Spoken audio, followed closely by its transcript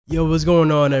Yo, what's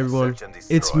going on, everyone?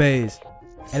 It's Maze,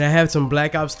 and I have some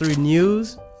Black Ops 3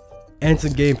 news and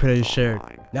some gameplay to share.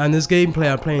 Now in this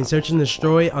gameplay, I'm playing Search and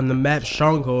Destroy on the map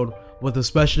Stronghold with the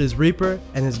Specialist Reaper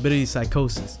and his ability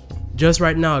Psychosis. Just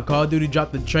right now, Call of Duty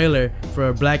dropped the trailer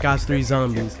for Black Ops 3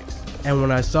 Zombies, and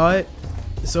when I saw it,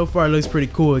 so far it looks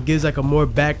pretty cool. It gives like a more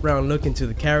background look into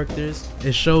the characters.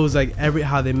 It shows like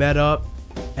how they met up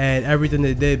and everything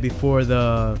they did before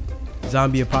the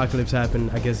zombie apocalypse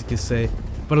happened, I guess you could say.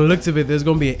 From the looks of it, there's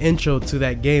gonna be an intro to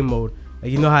that game mode.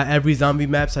 Like, you know how every zombie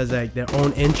maps has like their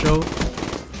own intro?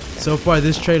 So far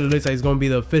this trailer looks like it's gonna be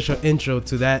the official intro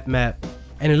to that map,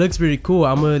 and it looks pretty cool.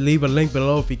 I'm gonna leave a link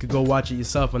below if you could go watch it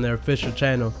yourself on their official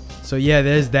channel. So yeah,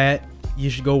 there's that. You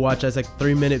should go watch that. It's like a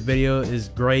 3-minute video. It's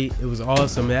great. It was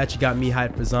awesome. It actually got me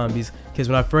hyped for zombies, because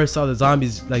when I first saw the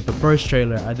zombies, like the first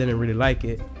trailer, I didn't really like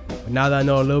it. But now that I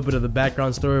know a little bit of the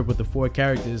background story with the 4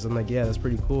 characters, I'm like, yeah, that's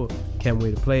pretty cool. Can't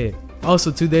wait to play it.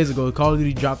 Also, 2 days ago, Call of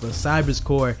Duty dropped a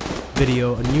Cyberscore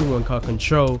video, a new one called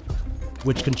Control,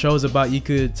 which controls about you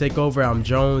could take over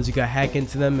drones, you could hack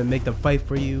into them and make them fight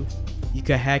for you. You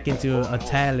could hack into a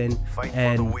Talon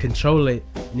and control it,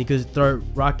 and you could throw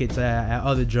rockets at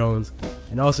other drones.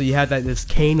 And also you have that this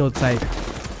Kano type,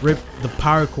 rip the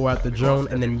power core out the drone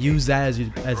and then use that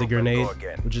as a grenade,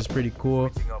 which is pretty cool,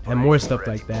 and more stuff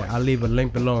like that. I'll leave a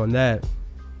link below on that.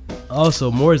 Also,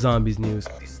 more zombies news.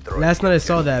 Last night I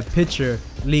saw that picture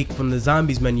leak from the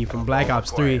zombies menu from Black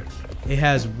Ops 3. It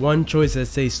has one choice that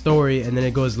says story, and then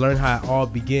it goes learn how it all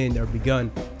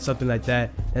begun, something like that.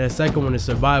 And the second one is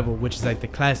survival, which is like the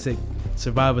classic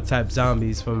survival type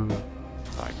zombies from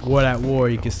World at War,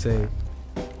 you could say.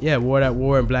 Yeah, World at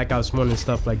War and Black Ops 1 and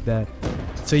stuff like that.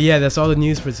 So yeah, that's all the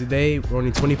news for today. We're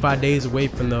only 25 days away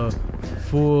from the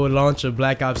full launch of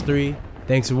Black Ops 3.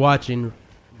 Thanks for watching.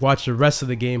 Watch the rest of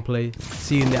the gameplay.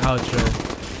 See you in the outro.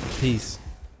 Peace.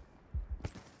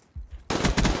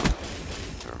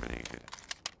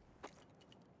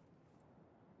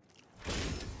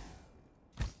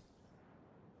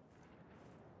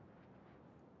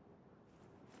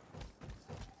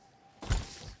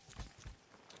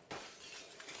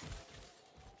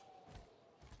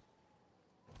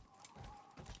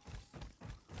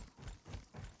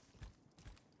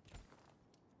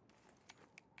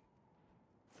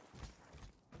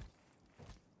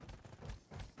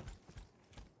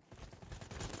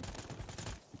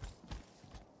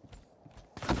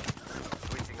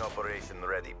 Operation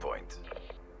ready point.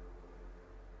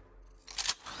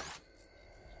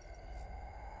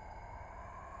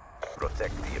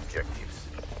 Protect the objectives.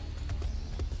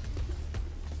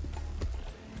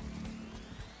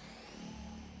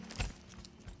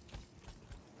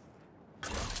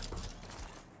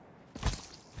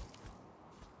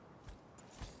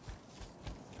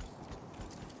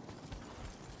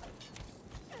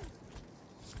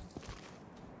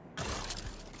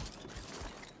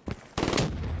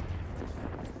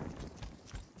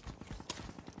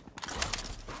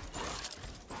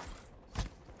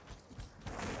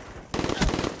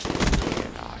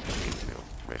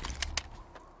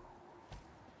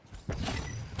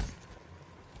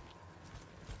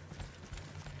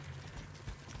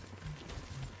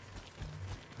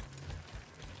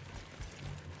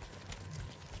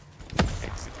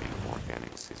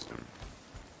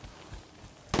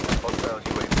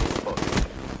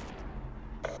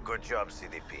 Good job,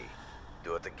 CDP.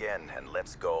 Do it again and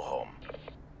let's go home.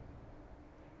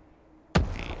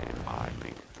 DNI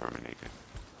link terminated.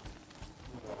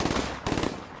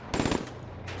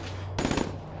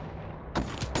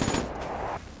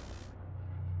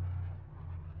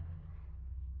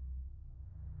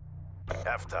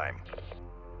 Halftime.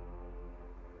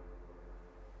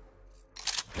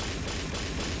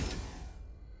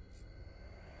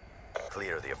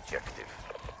 Clear the objective.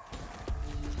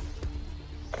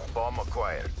 Bomb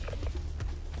acquired.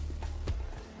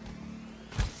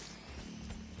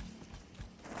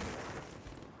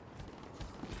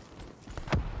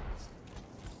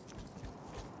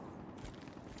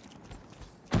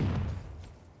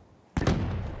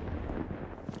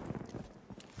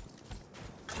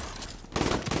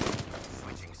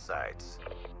 Switching sides.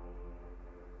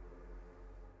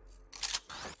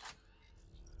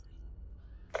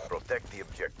 Protect the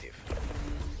objective.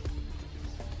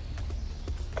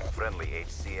 Friendly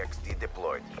HCXD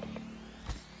deployed.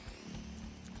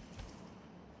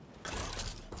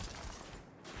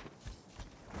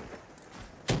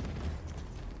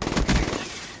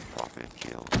 Profit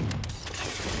kill.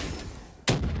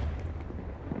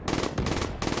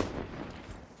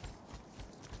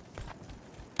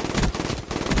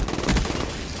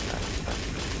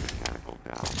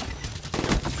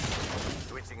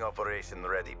 Operation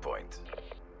ready point.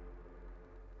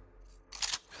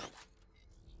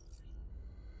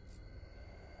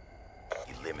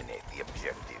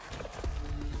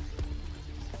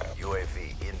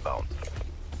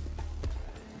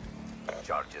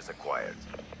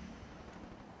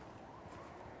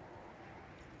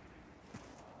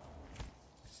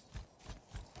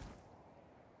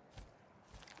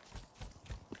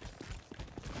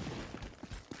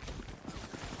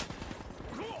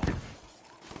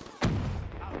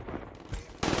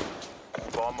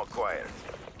 Bomb acquired.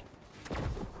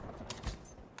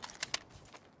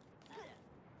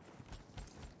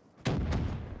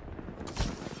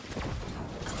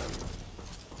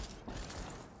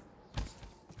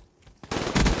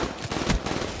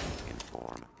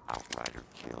 Inform outrider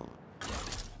kill.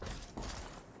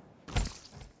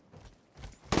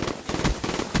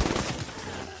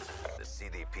 The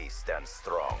CDP stands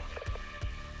strong.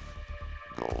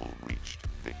 Goal reached.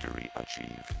 Victory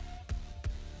achieved.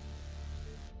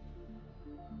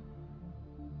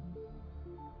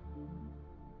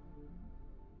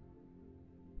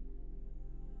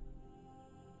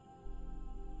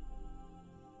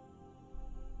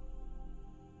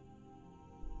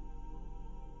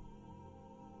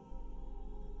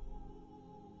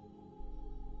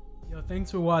 Yo,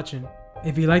 thanks for watching.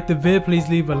 If you liked the vid, please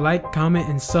leave a like, comment,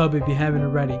 and sub if you haven't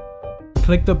already.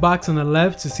 Click the box on the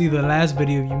left to see the last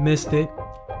video if you missed it,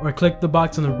 or click the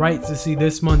box on the right to see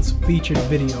this month's featured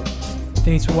video.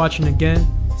 Thanks for watching again.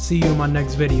 See you in my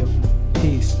next video.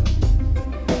 Peace.